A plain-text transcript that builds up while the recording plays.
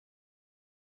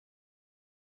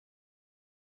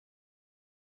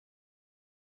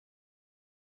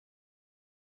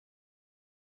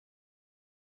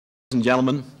and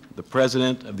gentlemen, the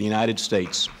President of the United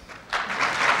States.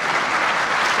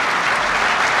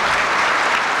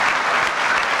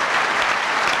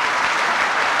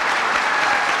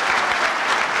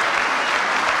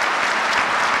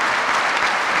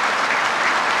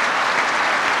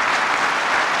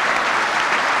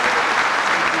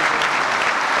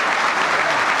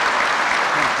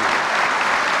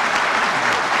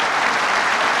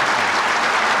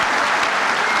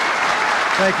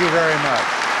 Thank you very much.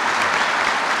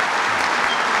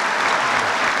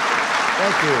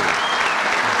 Thank you.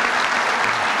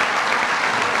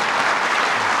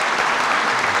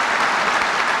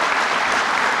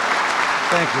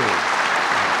 Thank you.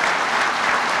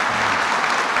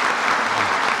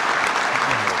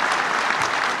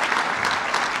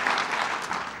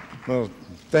 Well,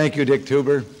 thank you, Dick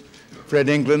Tuber, Fred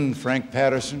England, Frank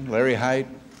Patterson, Larry Height.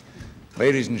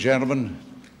 Ladies and gentlemen,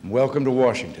 welcome to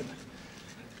Washington.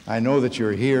 I know that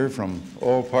you're here from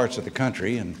all parts of the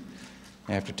country, and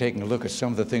after taking a look at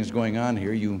some of the things going on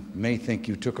here, you may think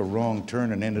you took a wrong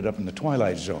turn and ended up in the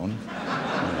Twilight Zone.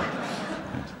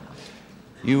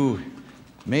 You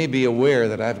may be aware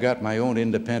that I've got my own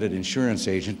independent insurance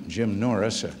agent, Jim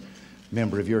Norris, a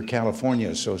member of your California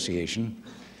Association,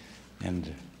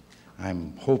 and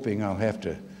I'm hoping I'll have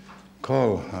to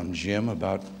call on Jim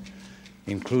about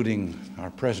including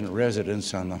our present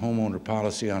residents on the homeowner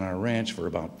policy on our ranch for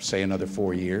about, say, another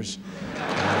 4 years.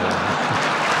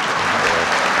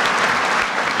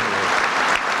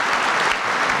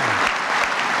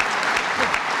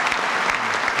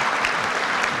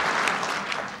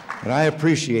 But I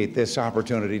appreciate this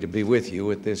opportunity to be with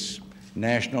you at this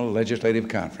National Legislative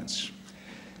Conference.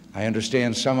 I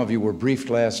understand some of you were briefed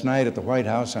last night at the White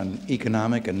House on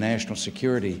economic and national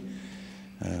security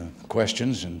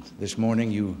questions, and this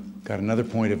morning you got another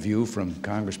point of view from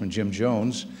Congressman Jim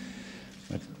Jones.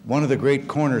 But one of the great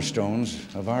cornerstones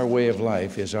of our way of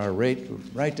life is our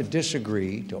right to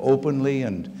disagree, to openly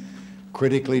and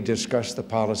critically discuss the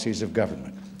policies of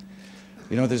government.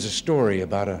 You know, there's a story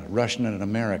about a Russian and an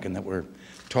American that were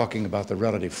talking about the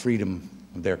relative freedom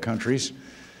of their countries,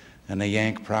 and the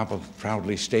Yank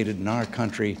proudly stated, in our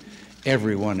country,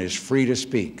 everyone is free to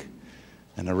speak.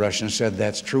 And the Russian said,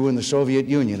 that's true in the Soviet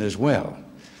Union as well.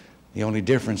 The only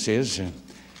difference is,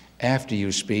 after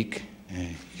you speak,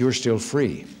 you're still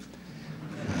free.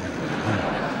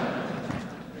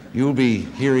 You'll be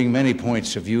hearing many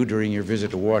points of view during your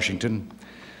visit to Washington,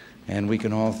 and we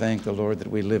can all thank the Lord that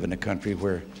we live in a country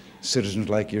where citizens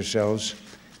like yourselves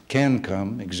can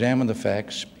come, examine the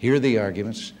facts, hear the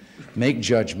arguments, make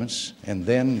judgments, and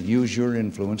then use your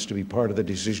influence to be part of the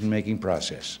decision-making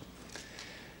process.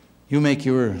 You make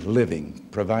your living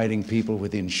providing people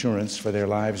with insurance for their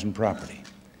lives and property.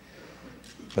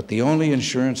 But the only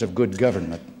insurance of good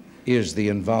government is the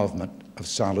involvement of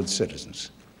solid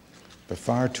citizens. For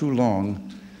far too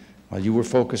long, while you were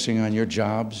focusing on your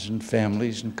jobs and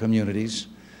families and communities,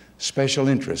 special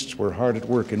interests were hard at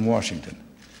work in Washington.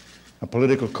 A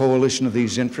political coalition of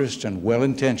these interests and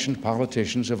well-intentioned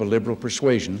politicians of a liberal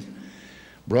persuasion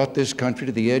brought this country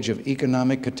to the edge of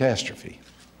economic catastrophe.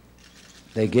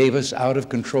 They gave us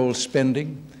out-of-control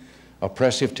spending,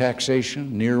 oppressive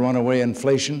taxation, near-runaway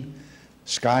inflation,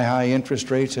 sky-high interest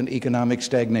rates, and economic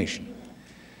stagnation.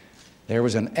 There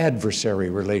was an adversary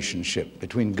relationship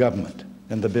between government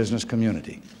and the business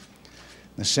community.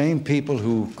 The same people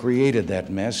who created that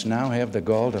mess now have the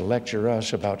gall to lecture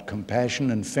us about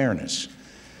compassion and fairness.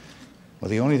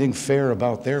 Well, the only thing fair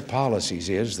about their policies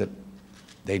is that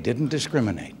they didn't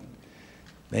discriminate.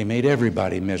 They made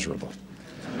everybody miserable.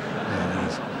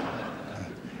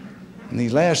 In the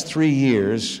last 3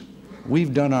 years,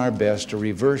 we've done our best to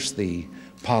reverse the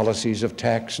policies of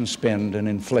tax and spend and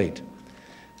inflate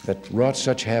that wrought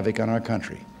such havoc on our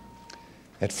country.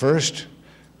 At first,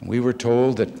 we were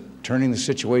told that turning the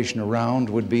situation around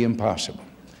would be impossible.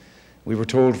 We were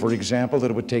told, for example,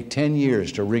 that it would take 10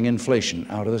 years to wring inflation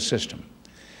out of the system.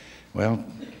 Well,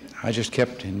 I just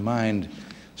kept in mind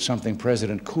something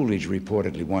President Coolidge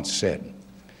reportedly once said.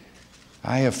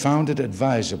 I have found it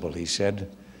advisable, he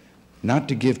said, not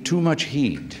to give too much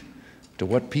heed to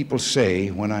what people say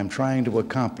when I'm trying to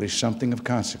accomplish something of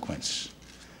consequence.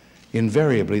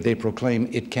 Invariably, they proclaim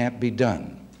it can't be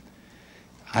done.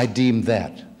 I deem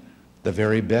that the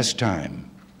very best time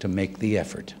to make the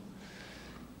effort.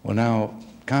 Well, now,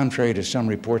 contrary to some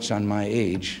reports on my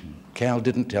age, Cal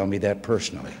didn't tell me that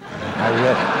personally. I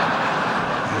read it.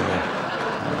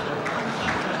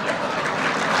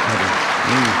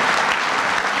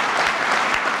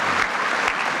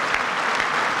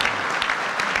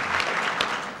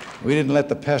 We didn't let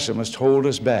the pessimist hold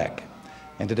us back.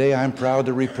 And today I'm proud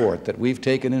to report that we've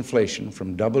taken inflation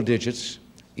from double digits,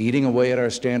 eating away at our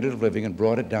standard of living, and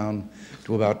brought it down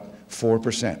to about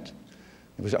 4%. It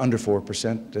was under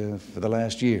 4% for the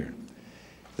last year.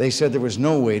 They said there was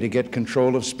no way to get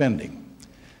control of spending.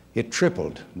 It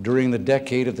tripled during the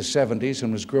decade of the 70s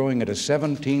and was growing at a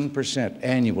 17%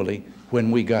 annually when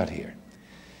we got here.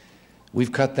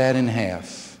 We've cut that in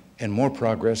half, and more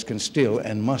progress can still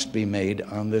and must be made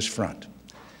on this front.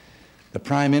 The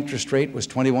prime interest rate was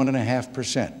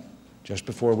 21.5% just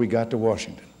before we got to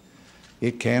Washington.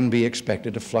 It can be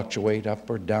expected to fluctuate up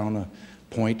or down a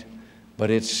point,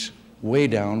 but it's way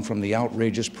down from the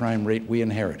outrageous prime rate we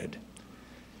inherited.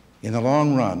 In the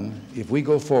long run, if we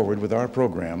go forward with our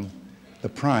program, the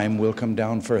prime will come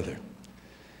down further.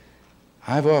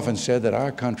 I've often said that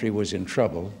our country was in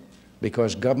trouble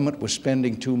because government was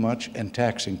spending too much and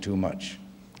taxing too much.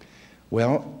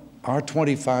 Well, our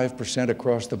 25%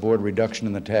 across-the-board reduction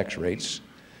in the tax rates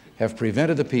have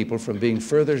prevented the people from being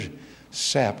further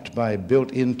sapped by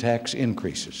built-in tax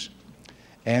increases.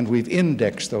 And we've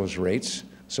indexed those rates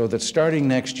so that starting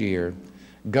next year,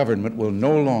 government will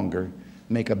no longer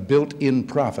make a built-in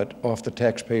profit off the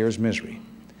taxpayer's misery.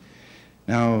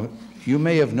 Now, you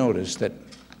may have noticed that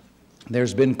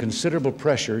there's been considerable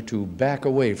pressure to back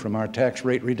away from our tax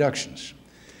rate reductions.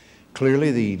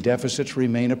 Clearly, the deficits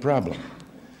remain a problem,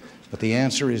 but the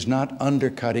answer is not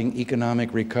undercutting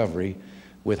economic recovery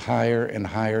with higher and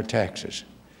higher taxes.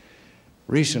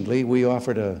 Recently, we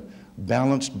offered a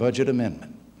balanced budget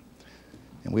amendment,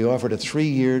 and we offered a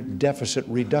 3-year deficit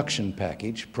reduction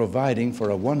package providing for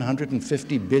a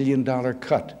 $150 billion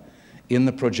cut in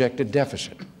the projected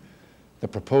deficit. The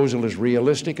proposal is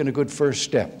realistic and a good first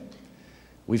step.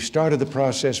 We've started the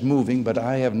process moving, but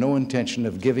I have no intention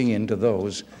of giving in to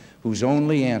those whose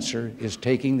only answer is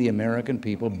taking the American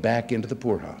people back into the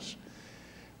poorhouse.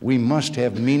 We must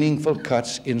have meaningful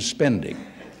cuts in spending.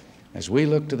 As we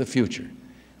look to the future,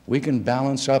 we can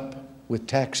balance up with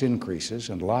tax increases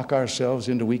and lock ourselves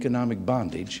into economic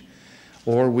bondage,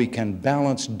 or we can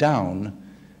balance down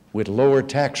with lower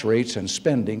tax rates and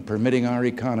spending, permitting our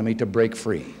economy to break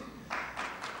free.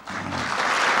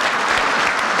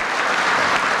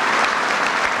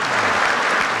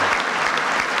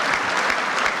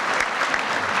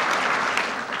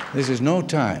 This is no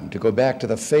time to go back to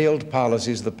the failed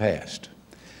policies of the past.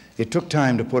 It took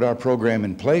time to put our program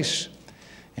in place,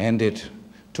 and it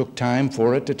took time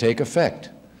for it to take effect.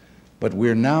 But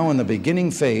we're now in the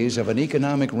beginning phase of an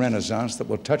economic renaissance that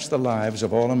will touch the lives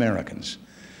of all Americans.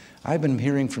 I've been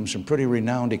hearing from some pretty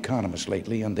renowned economists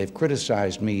lately, and they've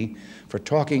criticized me for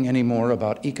talking anymore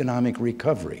about economic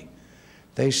recovery.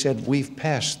 They said we've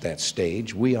passed that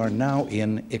stage. We are now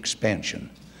in expansion.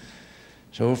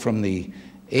 So from the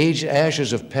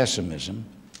ashes of pessimism,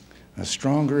 a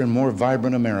stronger and more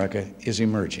vibrant America is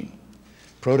emerging.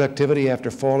 Productivity,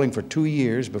 after falling for 2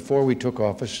 years before we took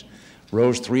office,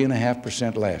 rose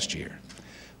 3.5% last year.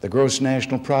 The gross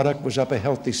national product was up a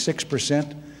healthy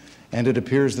 6%, and it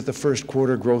appears that the first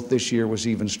quarter growth this year was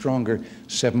even stronger,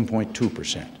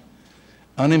 7.2%.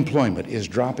 Unemployment is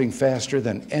dropping faster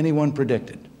than anyone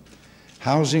predicted.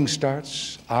 Housing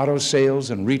starts, auto sales,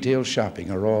 and retail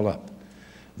shopping are all up.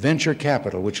 Venture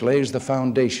capital, which lays the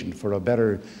foundation for a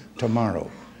better tomorrow,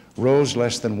 rose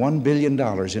less than $1 billion in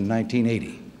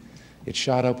 1980. It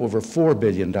shot up over $4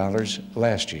 billion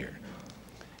last year.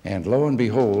 And lo and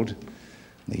behold,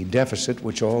 the deficit,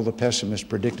 which all the pessimists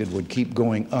predicted would keep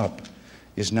going up,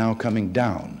 is now coming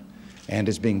down, and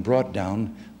is being brought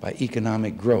down by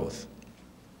economic growth.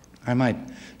 I might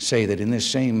say that in this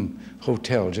same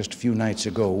hotel just a few nights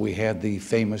ago, we had the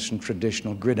famous and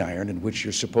traditional gridiron in which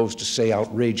you're supposed to say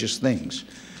outrageous things.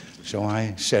 So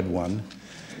I said one.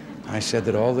 I said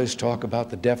that all this talk about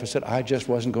the deficit, I just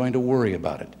wasn't going to worry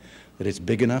about it, that it's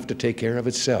big enough to take care of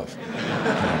itself.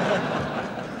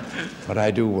 But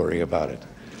I do worry about it.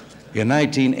 In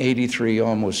 1983,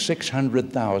 almost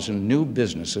 600,000 new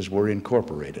businesses were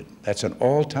incorporated. That's an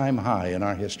all-time high in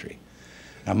our history.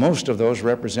 Now, most of those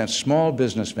represent small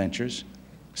business ventures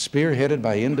spearheaded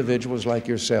by individuals like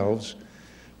yourselves,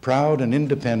 proud and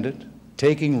independent,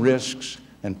 taking risks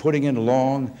and putting in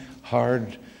long,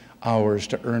 hard hours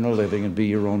to earn a living and be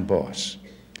your own boss.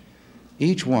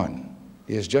 Each one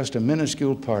is just a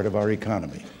minuscule part of our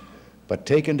economy, but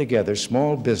taken together,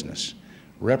 small business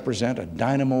represent a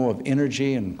dynamo of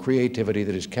energy and creativity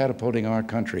that is catapulting our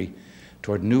country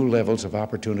toward new levels of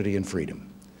opportunity and freedom.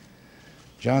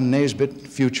 John Naisbitt,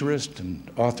 futurist and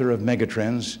author of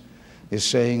Megatrends, is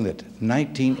saying that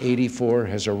 1984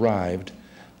 has arrived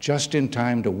just in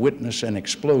time to witness an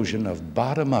explosion of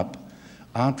bottom-up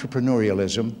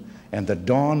entrepreneurialism and the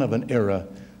dawn of an era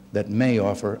that may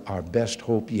offer our best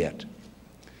hope yet.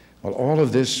 Well, all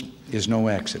of this is no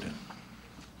accident.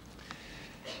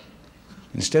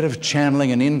 Instead of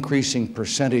channeling an increasing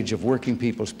percentage of working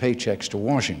people's paychecks to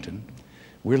Washington,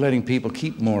 we're letting people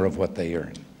keep more of what they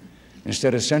earn.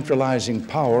 Instead of centralizing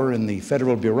power in the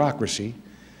federal bureaucracy,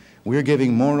 we're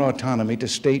giving more autonomy to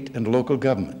state and local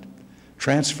government,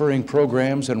 transferring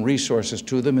programs and resources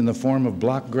to them in the form of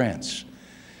block grants.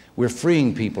 We're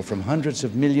freeing people from hundreds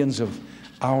of millions of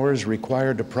hours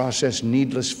required to process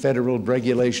needless federal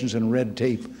regulations and red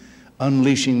tape,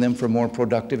 unleashing them for more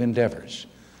productive endeavors.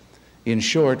 In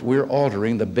short, we're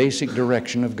altering the basic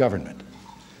direction of government.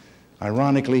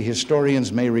 Ironically,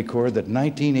 historians may record that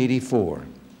 1984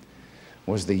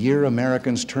 was the year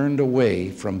Americans turned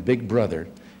away from Big Brother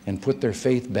and put their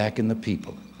faith back in the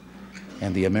people.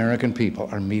 And the American people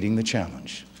are meeting the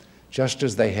challenge, just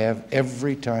as they have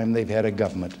every time they've had a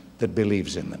government that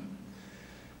believes in them.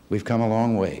 We've come a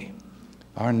long way.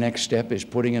 Our next step is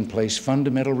putting in place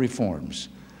fundamental reforms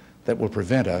that will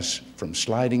prevent us from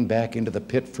sliding back into the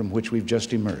pit from which we've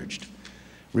just emerged.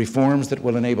 Reforms that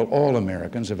will enable all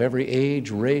Americans of every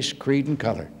age, race, creed, and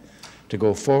color to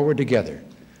go forward together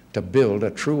to build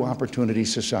a true opportunity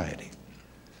society.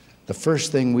 The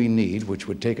first thing we need, which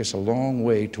would take us a long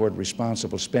way toward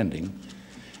responsible spending,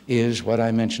 is what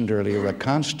I mentioned earlier, a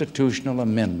constitutional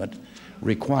amendment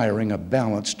requiring a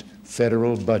balanced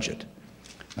federal budget.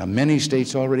 Now, many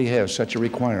states already have such a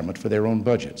requirement for their own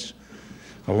budgets.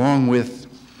 Along with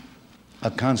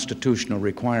a constitutional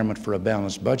requirement for a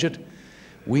balanced budget,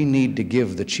 we need to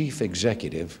give the chief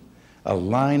executive a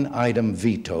line item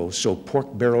veto so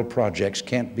pork barrel projects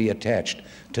can't be attached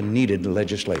to needed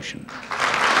legislation.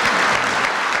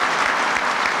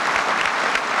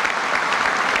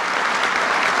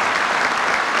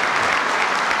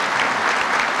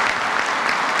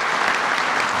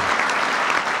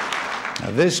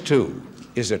 Now, this, too,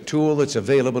 is a tool that's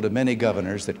available to many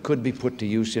governors that could be put to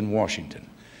use in Washington.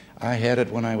 I had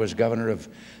it when I was governor of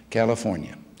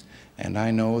California, and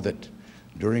I know that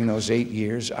during those 8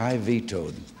 years, I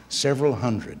vetoed several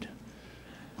hundred,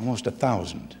 almost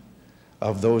 1,000,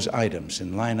 of those items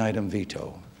in line item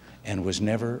veto, and was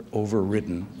never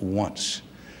overridden once.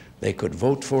 They could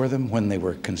vote for them when they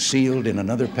were concealed in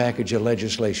another package of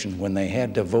legislation. When they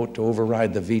had to vote to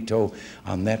override the veto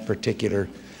on that particular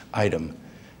item,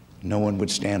 no one would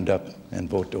stand up and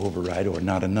vote to override, or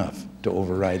not enough to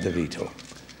override the veto.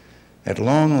 At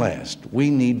long last, we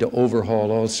need to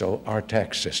overhaul also our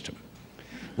tax system.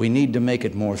 We need to make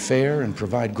it more fair and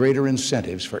provide greater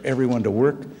incentives for everyone to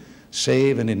work,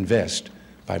 save, and invest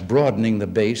by broadening the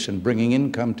base and bringing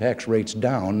income tax rates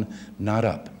down, not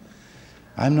up.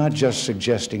 I'm not just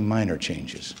suggesting minor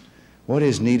changes. What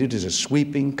is needed is a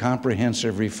sweeping,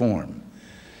 comprehensive reform,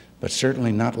 but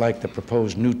certainly not like the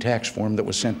proposed new tax form that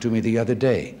was sent to me the other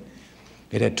day.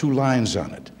 It had 2 lines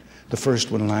on it. The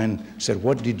first one line said,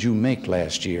 "What did you make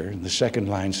last year?" And the second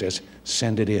line says,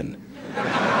 "Send it in."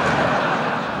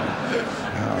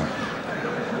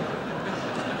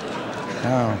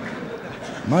 Now,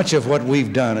 much of what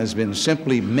we've done has been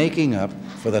simply making up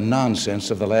for the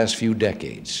nonsense of the last few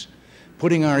decades.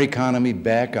 Putting our economy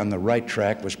back on the right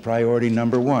track was priority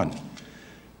number 1.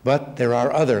 But there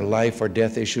are other life or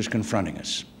death issues confronting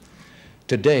us.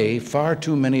 Today, far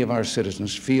too many of our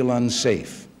citizens feel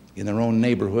unsafe in their own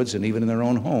neighborhoods and even in their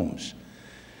own homes.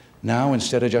 Now,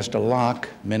 instead of just a lock,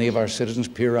 many of our citizens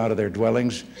peer out of their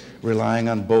dwellings, relying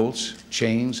on bolts,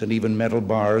 chains, and even metal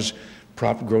bars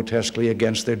propped grotesquely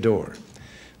against their door.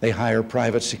 They hire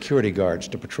private security guards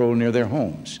to patrol near their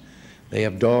homes. They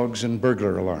have dogs and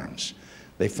burglar alarms.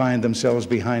 They find themselves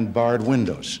behind barred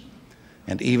windows.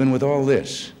 And even with all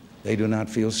this, they do not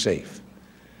feel safe.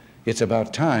 It's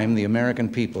about time the American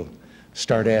people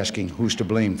start asking who's to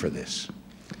blame for this.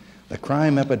 The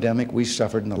crime epidemic we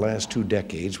suffered in the last 2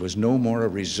 decades was no more a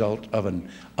result of an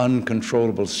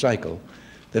uncontrollable cycle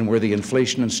than were the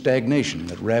inflation and stagnation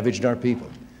that ravaged our people.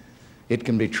 It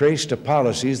can be traced to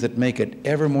policies that make it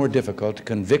ever more difficult to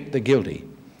convict the guilty,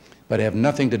 but have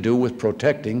nothing to do with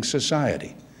protecting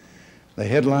society. The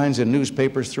headlines in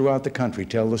newspapers throughout the country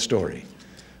tell the story.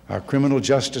 Our criminal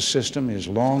justice system is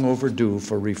long overdue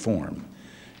for reform.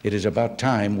 It is about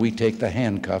time we take the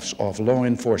handcuffs off law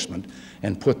enforcement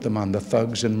and put them on the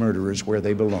thugs and murderers where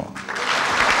they belong.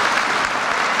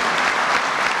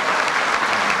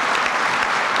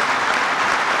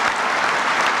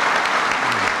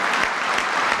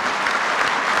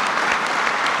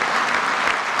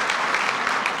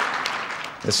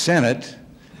 The Senate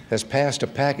has passed a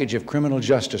package of criminal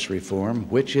justice reform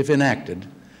which, if enacted,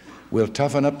 will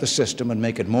toughen up the system and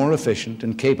make it more efficient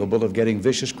and capable of getting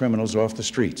vicious criminals off the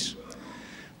streets.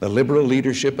 The liberal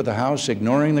leadership of the House,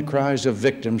 ignoring the cries of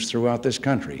victims throughout this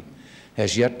country,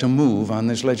 has yet to move on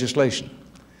this legislation.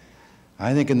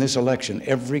 I think in this election,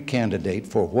 every candidate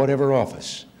for whatever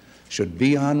office should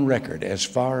be on record as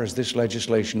far as this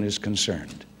legislation is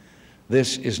concerned.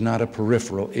 This is not a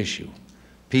peripheral issue.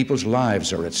 People's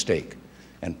lives are at stake,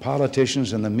 and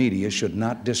politicians and the media should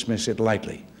not dismiss it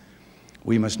lightly.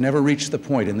 We must never reach the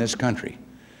point in this country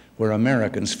where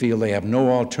Americans feel they have no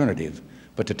alternative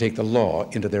but to take the law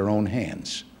into their own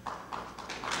hands.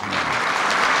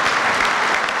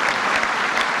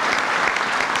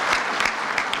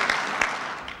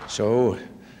 So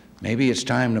maybe it's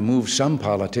time to move some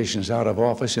politicians out of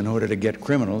office in order to get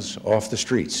criminals off the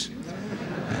streets.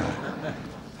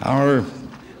 Our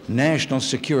national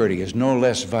security is no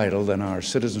less vital than our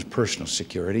citizens' personal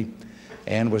security,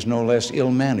 and was no less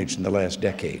ill-managed in the last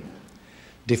decade.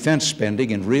 Defense spending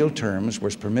in real terms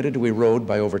was permitted to erode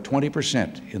by over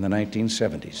 20% in the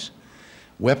 1970s.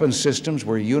 Weapons systems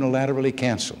were unilaterally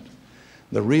canceled.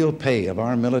 The real pay of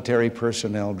our military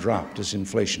personnel dropped as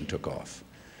inflation took off.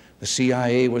 The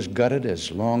CIA was gutted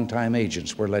as longtime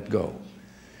agents were let go.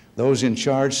 Those in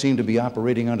charge seem to be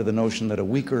operating under the notion that a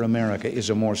weaker America is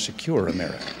a more secure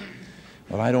America.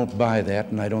 Well, I don't buy that,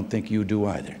 and I don't think you do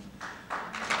either.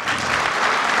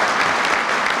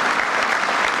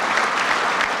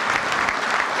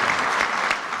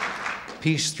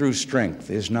 Peace through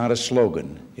strength is not a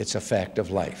slogan, it's a fact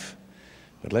of life.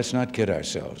 But let's not kid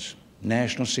ourselves.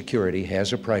 National security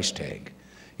has a price tag.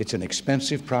 It's an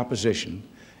expensive proposition,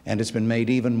 and it's been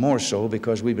made even more so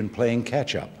because we've been playing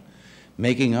catch-up,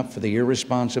 making up for the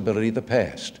irresponsibility of the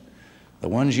past. The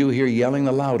ones you hear yelling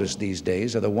the loudest these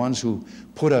days are the ones who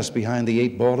put us behind the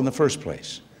 8 ball in the first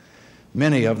place.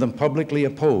 Many of them publicly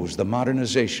oppose the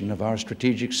modernization of our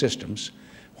strategic systems,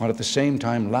 while at the same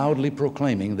time loudly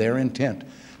proclaiming their intent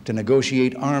to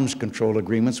negotiate arms control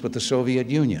agreements with the Soviet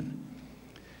Union.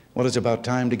 Well, it's about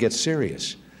time to get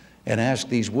serious and ask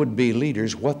these would-be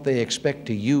leaders what they expect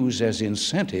to use as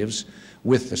incentives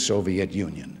with the Soviet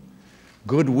Union.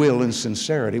 Goodwill and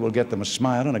sincerity will get them a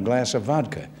smile and a glass of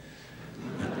vodka.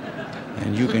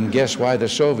 And you can guess why the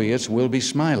Soviets will be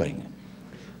smiling.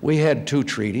 We had 2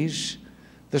 treaties,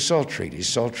 the SALT treaties,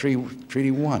 SALT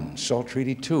Treaty 1, SALT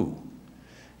Treaty 2.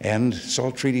 And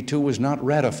SALT Treaty 2 was not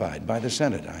ratified by the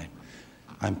Senate.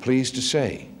 I'm pleased to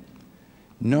say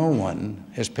no one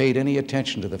has paid any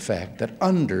attention to the fact that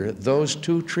under those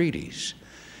 2 treaties,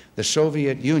 the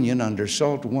Soviet Union under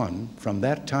SALT I, from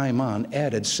that time on,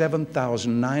 added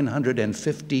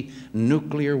 7,950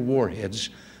 nuclear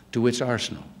warheads to its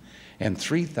arsenal, and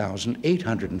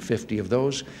 3,850 of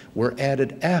those were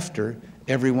added after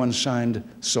everyone signed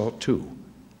SALT II.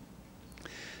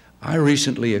 I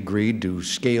recently agreed to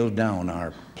scale down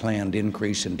our planned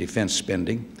increase in defense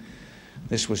spending.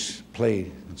 It's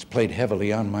played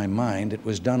heavily on my mind. It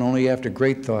was done only after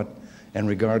great thought and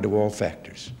regard to all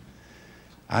factors.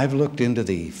 I've looked into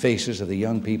the faces of the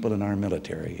young people in our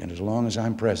military, and as long as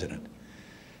I'm president,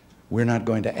 we're not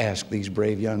going to ask these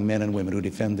brave young men and women who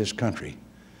defend this country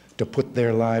to put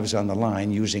their lives on the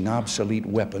line using obsolete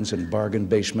weapons and bargain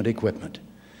basement equipment.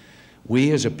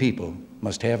 We as a people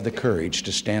must have the courage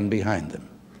to stand behind them.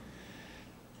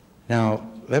 Now,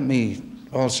 let me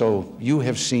also, you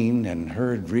have seen and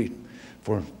heard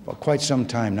for quite some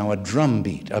time now a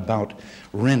drumbeat about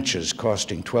wrenches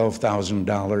costing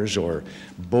 $12,000 or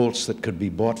bolts that could be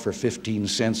bought for 15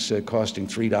 cents costing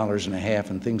 $3.50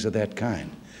 and things of that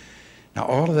kind. Now,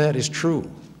 all of that is true,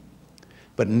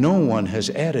 but no one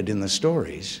has added in the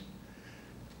stories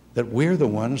that we're the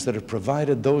ones that have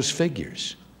provided those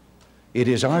figures. It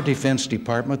is our Defense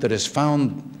Department that has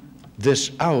found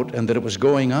this out and that it was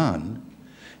going on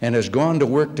and has gone to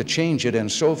work to change it,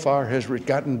 and so far has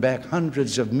gotten back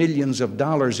hundreds of millions of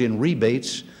dollars in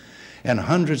rebates and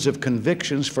hundreds of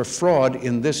convictions for fraud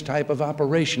in this type of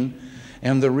operation,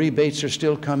 and the rebates are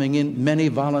still coming in, many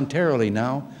voluntarily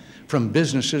now, from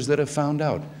businesses that have found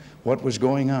out what was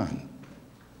going on.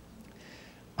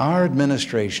 Our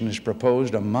administration has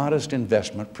proposed a modest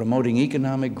investment promoting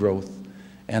economic growth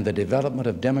and the development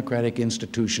of democratic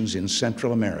institutions in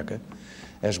Central America,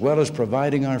 as well as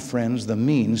providing our friends the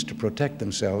means to protect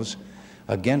themselves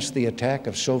against the attack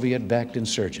of Soviet-backed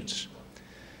insurgents.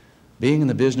 Being in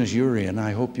the business you're in,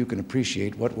 I hope you can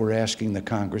appreciate what we're asking the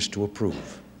Congress to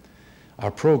approve.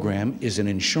 Our program is an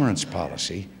insurance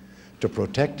policy to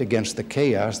protect against the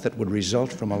chaos that would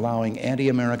result from allowing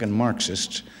anti-American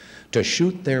Marxists to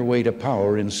shoot their way to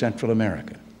power in Central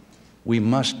America. We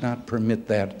must not permit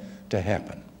that to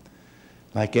happen.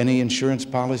 Like any insurance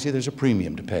policy, there's a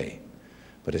premium to pay,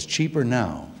 but it's cheaper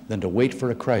now than to wait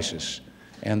for a crisis,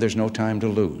 and there's no time to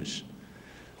lose.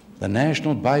 The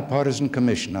National Bipartisan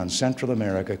Commission on Central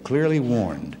America clearly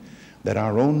warned that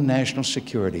our own national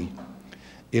security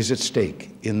is at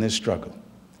stake in this struggle.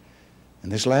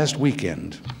 And this last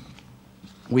weekend,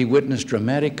 we witnessed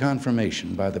dramatic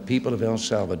confirmation by the people of El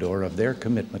Salvador of their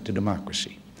commitment to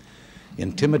democracy.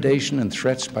 Intimidation and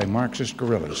threats by Marxist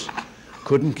guerrillas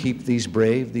couldn't keep these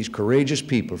brave, these courageous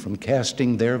people from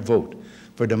casting their vote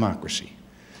for democracy.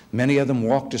 Many of them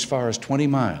walked as far as 20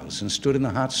 miles and stood in the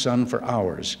hot sun for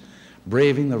hours,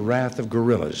 braving the wrath of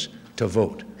guerrillas to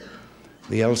vote.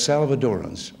 The El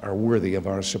Salvadorans are worthy of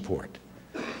our support.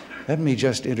 Let me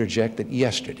just interject that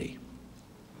yesterday,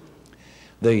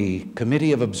 the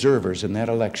committee of observers in that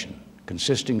election,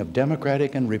 consisting of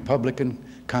Democratic and Republican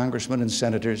congressmen and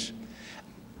senators,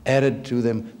 added to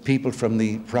them people from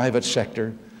the private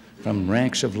sector, from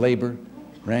ranks of labor,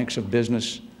 ranks of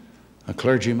business, a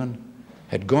clergyman,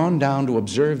 had gone down to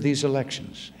observe these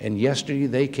elections. And yesterday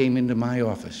they came into my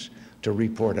office to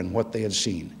report on what they had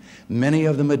seen. Many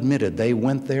of them admitted they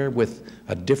went there with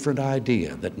a different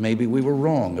idea, that maybe we were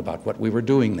wrong about what we were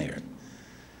doing there.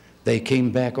 They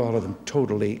came back, all of them,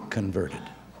 totally converted.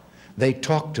 They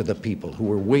talked to the people who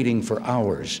were waiting for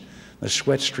hours, the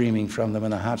sweat streaming from them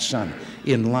in the hot sun,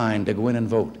 in line to go in and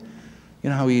vote. You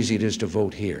know how easy it is to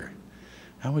vote here.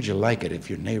 How would you like it if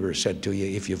your neighbor said to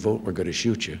you, if you vote, we're going to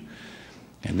shoot you?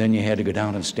 And then you had to go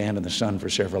down and stand in the sun for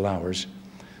several hours,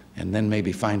 and then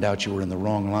maybe find out you were in the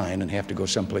wrong line and have to go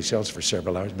someplace else for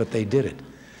several hours, but they did it.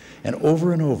 And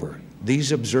over,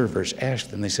 these observers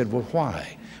asked them, they said, well,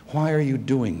 why? Why are you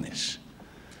doing this?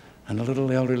 And a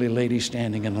little elderly lady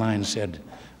standing in line said,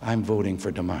 I'm voting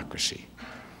for democracy.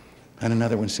 And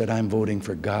another one said, I'm voting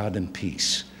for God and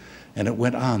peace. And it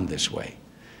went on this way.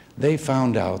 They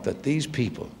found out that these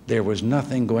people, there was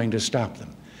nothing going to stop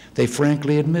them. They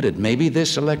frankly admitted, maybe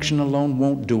this election alone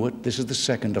won't do it. This is the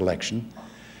second election.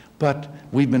 But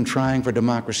we've been trying for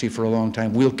democracy for a long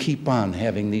time. We'll keep on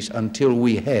having these until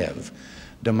we have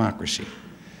democracy.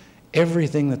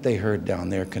 Everything that they heard down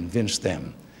there convinced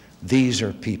them these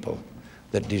are people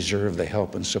that deserve the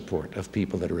help and support of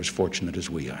people that are as fortunate as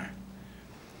we are.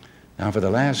 Now, for the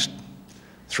last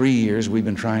 3 years, we've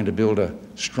been trying to build a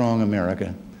strong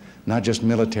America, not just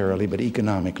militarily, but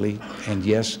economically, and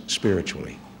yes,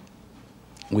 spiritually.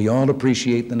 We all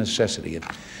appreciate the necessity of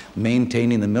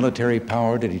maintaining the military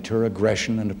power to deter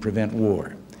aggression and to prevent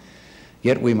war.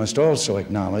 Yet we must also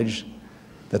acknowledge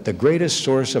that the greatest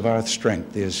source of our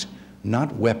strength is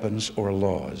not weapons or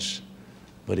laws,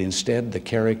 but instead the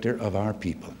character of our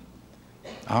people,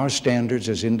 our standards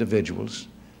as individuals,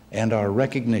 and our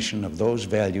recognition of those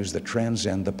values that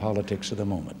transcend the politics of the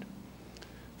moment.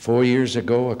 4 years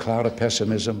ago, a cloud of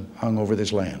pessimism hung over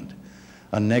this land,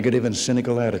 a negative and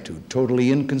cynical attitude,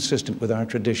 totally inconsistent with our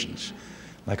traditions,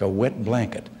 like a wet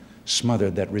blanket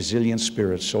smothered that resilient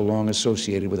spirit so long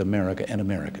associated with America and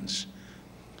Americans.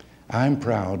 I'm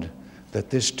proud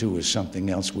that this too is something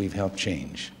else we've helped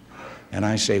change. And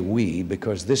I say we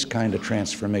because this kind of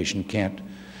transformation can't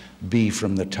be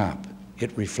from the top.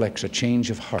 It reflects a change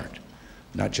of heart,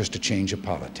 not just a change of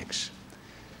politics.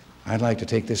 I'd like to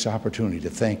take this opportunity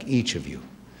to thank each of you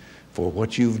for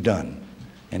what you've done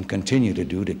and continue to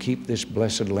do to keep this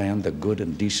blessed land the good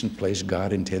and decent place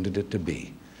God intended it to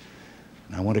be.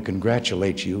 And I want to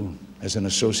congratulate you as an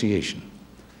association.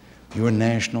 Your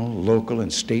national, local,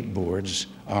 and state boards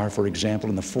are, for example,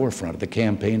 in the forefront of the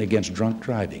campaign against drunk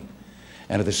driving.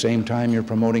 And at the same time, you're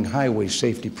promoting highway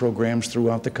safety programs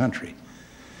throughout the country.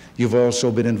 You've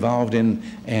also been involved in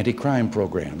anti-crime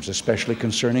programs, especially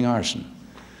concerning arson.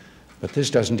 But this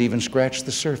doesn't even scratch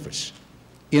the surface.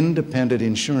 Independent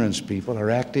insurance people are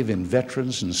active in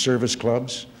veterans and service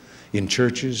clubs, in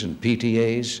churches and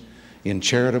PTAs, in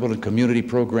charitable and community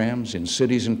programs, in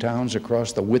cities and towns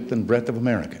across the width and breadth of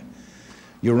America.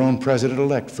 Your own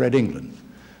President-elect, Fred England,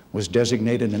 was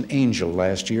designated an angel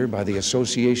last year by the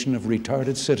Association of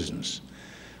Retarded Citizens.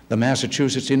 The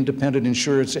Massachusetts Independent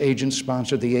Insurance Agents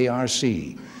sponsored the ARC.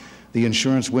 The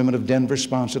Insurance Women of Denver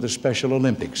sponsored the Special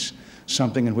Olympics,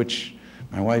 something in which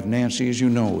my wife Nancy, as you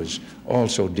know, is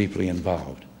also deeply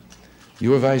involved.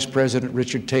 Your Vice President,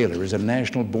 Richard Taylor, is a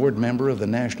national board member of the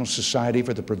National Society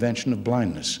for the Prevention of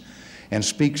Blindness and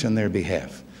speaks on their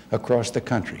behalf across the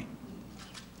country.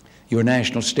 Your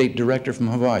National State Director from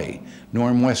Hawaii,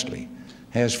 Norm Wesley,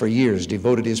 has for years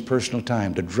devoted his personal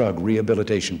time to drug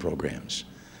rehabilitation programs.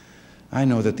 I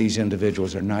know that these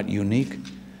individuals are not unique.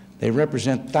 They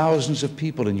represent thousands of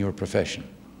people in your profession.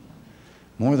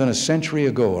 More than a century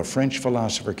ago, a French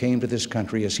philosopher came to this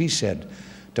country, as he said,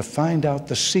 to find out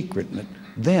the secret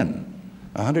then,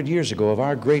 100 years ago, of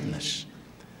our greatness.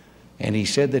 And he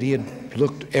said that he had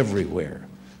looked everywhere,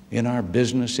 in our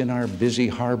business, in our busy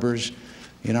harbors,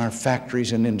 in our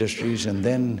factories and industries. And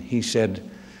then he said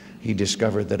he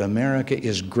discovered that America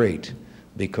is great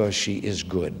because she is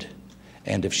good.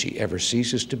 And if she ever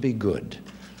ceases to be good,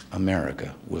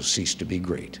 America will cease to be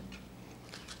great.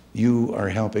 You are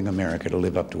helping America to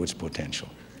live up to its potential.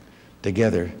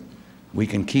 Together, we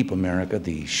can keep America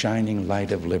the shining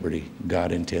light of liberty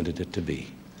God intended it to be.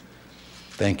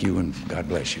 Thank you, and God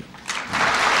bless you.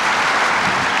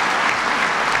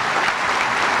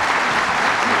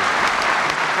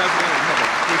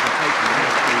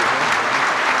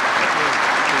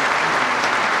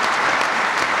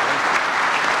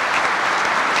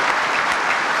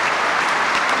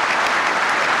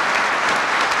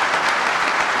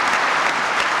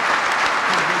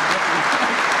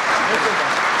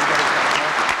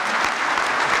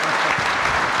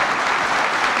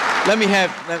 Let me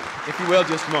have, if you will,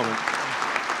 just a moment.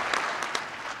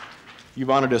 You've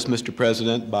honored us, Mr.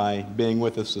 President, by being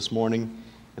with us this morning.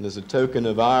 And as a token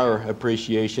of our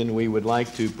appreciation, we would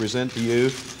like to present to you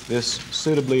this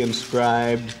suitably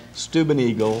inscribed Steuben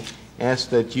Eagle. Ask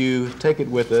that you take it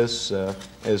with us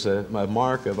as a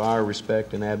mark of our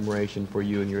respect and admiration for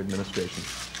you and your administration.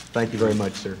 Thank you very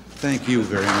much, sir. Thank you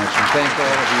very much, and thank all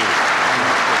of you.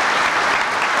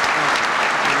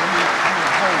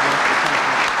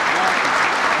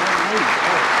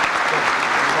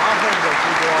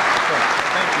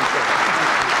 Thank you, sir.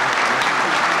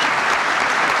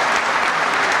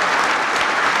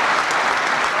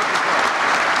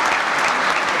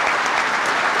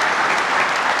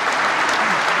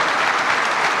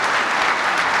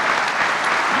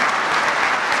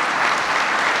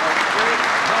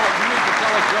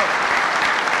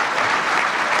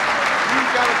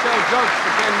 You've got to tell jokes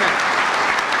for 10 minutes.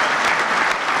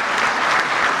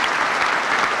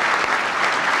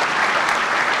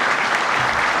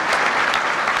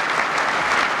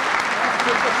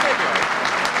 Just a figure.